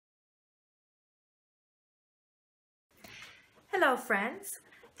Hello friends!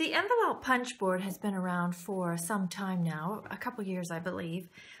 The envelope punch board has been around for some time now, a couple years I believe,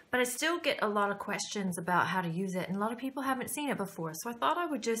 but I still get a lot of questions about how to use it and a lot of people haven't seen it before, so I thought I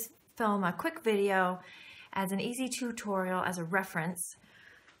would just film a quick video as an easy tutorial as a reference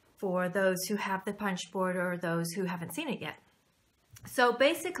for those who have the punch board or those who haven't seen it yet. So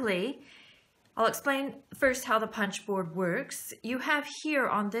basically, I'll explain first how the punch board works. You have here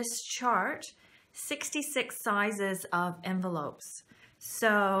on this chart 66 sizes of envelopes.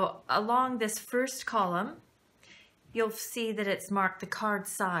 So along this first column, you'll see that it's marked the card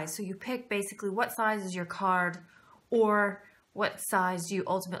size. So you pick basically what size is your card or what size you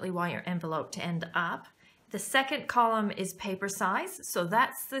ultimately want your envelope to end up. The second column is paper size. So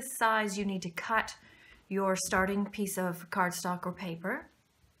that's the size you need to cut your starting piece of cardstock or paper.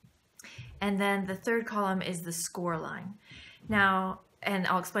 And then the third column is the score line. Now, and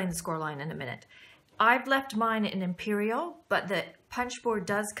I'll explain the score line in a minute. I've left mine in Imperial, but the punch board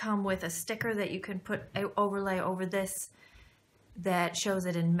does come with a sticker that you can put overlay over this that shows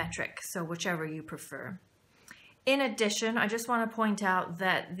it in metric, so whichever you prefer. In addition, I just want to point out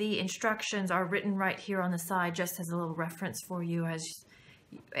that the instructions are written right here on the side just as a little reference for you, as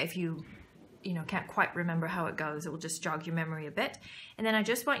if you can't quite remember how it goes, it will just jog your memory a bit. And then I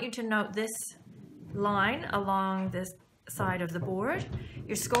just want you to note this line along this side of the board.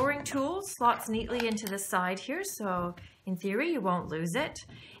 Your scoring tool slots neatly into the side here, so in theory you won't lose it.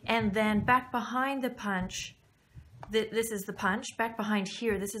 And then back behind the punch, this is the punch, back behind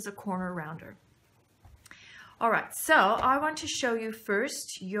here, this is a corner rounder. Alright, so I want to show you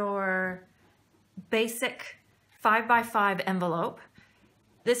first your basic 5x5 envelope.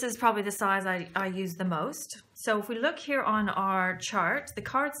 This is probably the size I use the most. So if we look here on our chart, the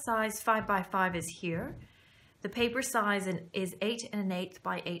card size 5x5 is here. The paper size is 8 1/8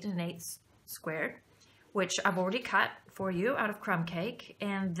 by 8 1/8 squared, which I've already cut for you out of crumb cake.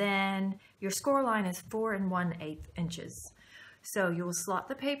 And then your score line is 4 1/8 inches. So you will slot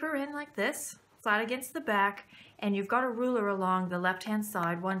the paper in like this, flat against the back, and you've got a ruler along the left-hand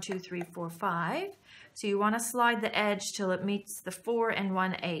side, 1, 2, 3, 4, 5. So you want to slide the edge till it meets the 4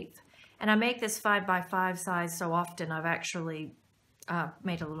 1/8. And I make this 5x5 size so often I've actually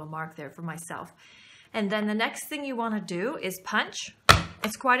made a little mark there for myself. And then the next thing you want to do is punch.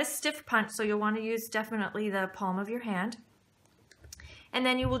 It's quite a stiff punch, so you'll want to use definitely the palm of your hand. And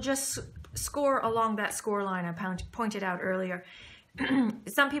then you will just score along that score line I pointed out earlier.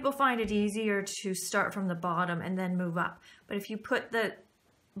 Some people find it easier to start from the bottom and then move up. But if you put the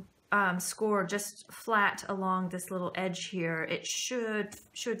score just flat along this little edge here, it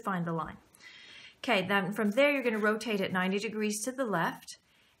should find the line. Okay, then from there you're going to rotate it 90 degrees to the left.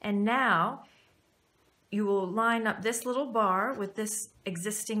 And now you will line up this little bar with this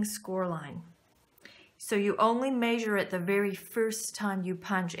existing score line. So you only measure it the very first time you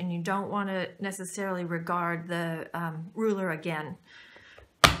punch, and you don't want to necessarily regard the ruler again.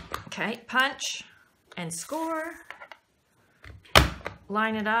 Okay, punch and score.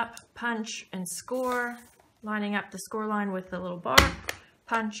 Line it up, punch and score. Lining up the score line with the little bar,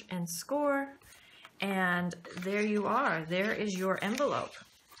 punch and score. And there you are. There is your envelope.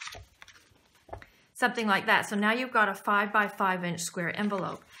 Something like that. So now you've got a 5x5 inch square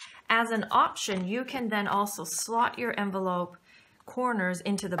envelope. As an option, you can then also slot your envelope corners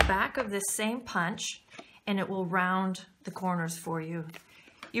into the back of this same punch, and it will round the corners for you.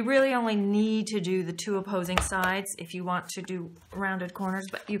 You really only need to do the two opposing sides if you want to do rounded corners,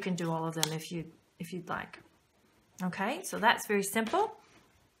 but you can do all of them if you'd like. Okay, so that's very simple.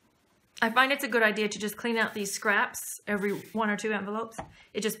 I find it's a good idea to just clean out these scraps every 1 or 2 envelopes.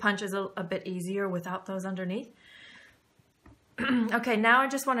 It just punches a bit easier without those underneath. Okay, now I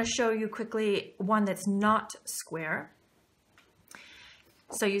just want to show you quickly one that's not square.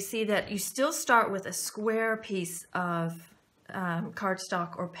 So you see that you still start with a square piece of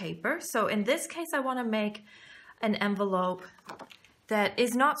cardstock or paper. So in this case, I want to make an envelope that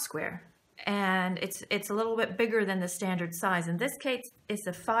is not square. And it's a little bit bigger than the standard size. In this case, it's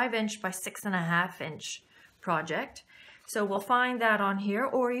a 5 inch by 6 1/2 inch project. So we'll find that on here,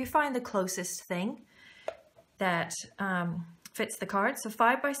 or you find the closest thing that fits the card. So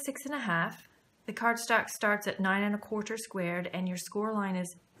 5 by 6 1/2. The cardstock starts at 9 1/4 squared, and your score line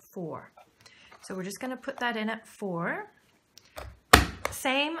is 4. So we're just going to put that in at 4.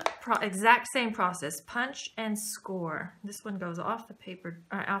 Exact same process, punch and score. This one goes off the paper,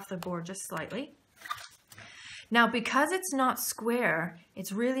 off the board just slightly. Now, because it's not square,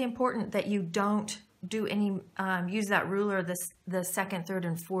 it's really important that you don't do any use that ruler the second, third,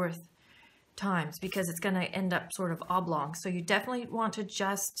 and fourth times, because it's going to end up sort of oblong. So you definitely want to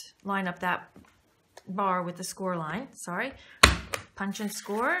just line up that bar with the score line. Sorry, punch and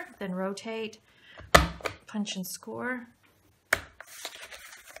score, then rotate, punch and score.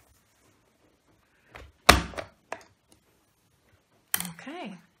 Okay,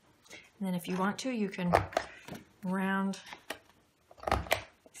 and then if you want to, you can round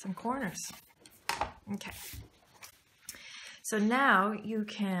some corners. Okay, so now you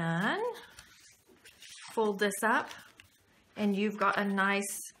can fold this up and you've got a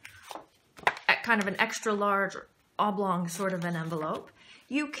nice, kind of an extra large oblong sort of an envelope.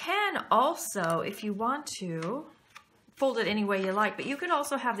 You can also, if you want to, fold it any way you like, but you could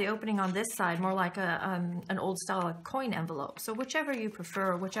also have the opening on this side more like an old style of coin envelope. So whichever you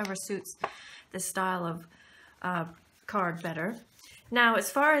prefer, whichever suits the style of card better. Now, as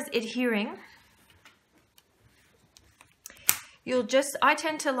far as adhering, I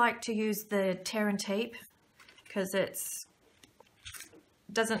tend to like to use the tear and tape because it's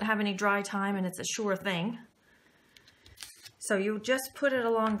doesn't have any dry time and it's a sure thing. So you just put it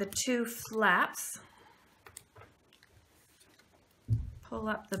along the two flaps, pull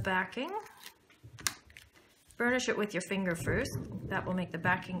up the backing, burnish it with your finger first. That will make the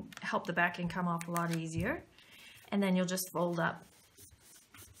backing, help the backing come off a lot easier. And then you'll just fold up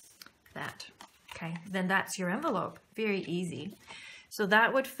that. Okay, then that's your envelope. Very easy. So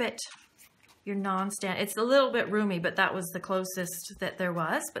that would fit your non-stand. It's a little bit roomy, but that was the closest that there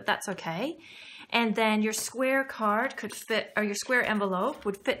was, but that's okay. And then your square card could fit, or your square envelope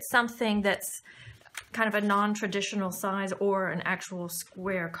would fit something that's kind of a non-traditional size or an actual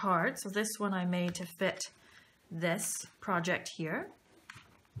square card. So this one I made to fit this project here.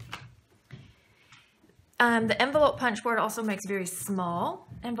 The envelope punch board also makes very small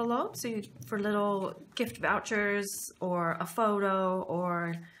envelopes, so for little gift vouchers or a photo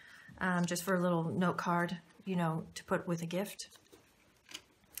or just for a little note card, you know, to put with a gift.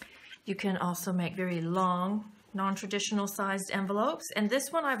 You can also make very long, non-traditional sized envelopes. And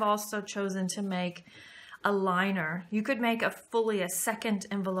this one I've also chosen to make a liner. You could make fully a second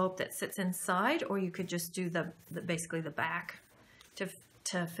envelope that sits inside, or you could just do basically the back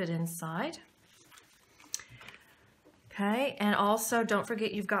to fit inside. Okay, and also don't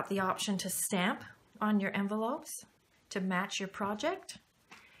forget you've got the option to stamp on your envelopes to match your project.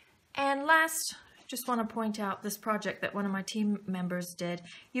 And last, just want to point out this project that one of my team members did.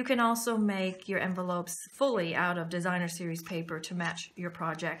 You can also make your envelopes fully out of designer series paper to match your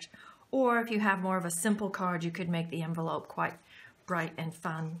project. Or if you have more of a simple card, you could make the envelope quite bright and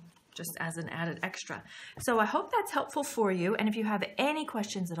fun, just as an added extra. So I hope that's helpful for you. And if you have any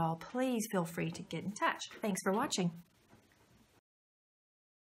questions at all, please feel free to get in touch. Thanks for watching.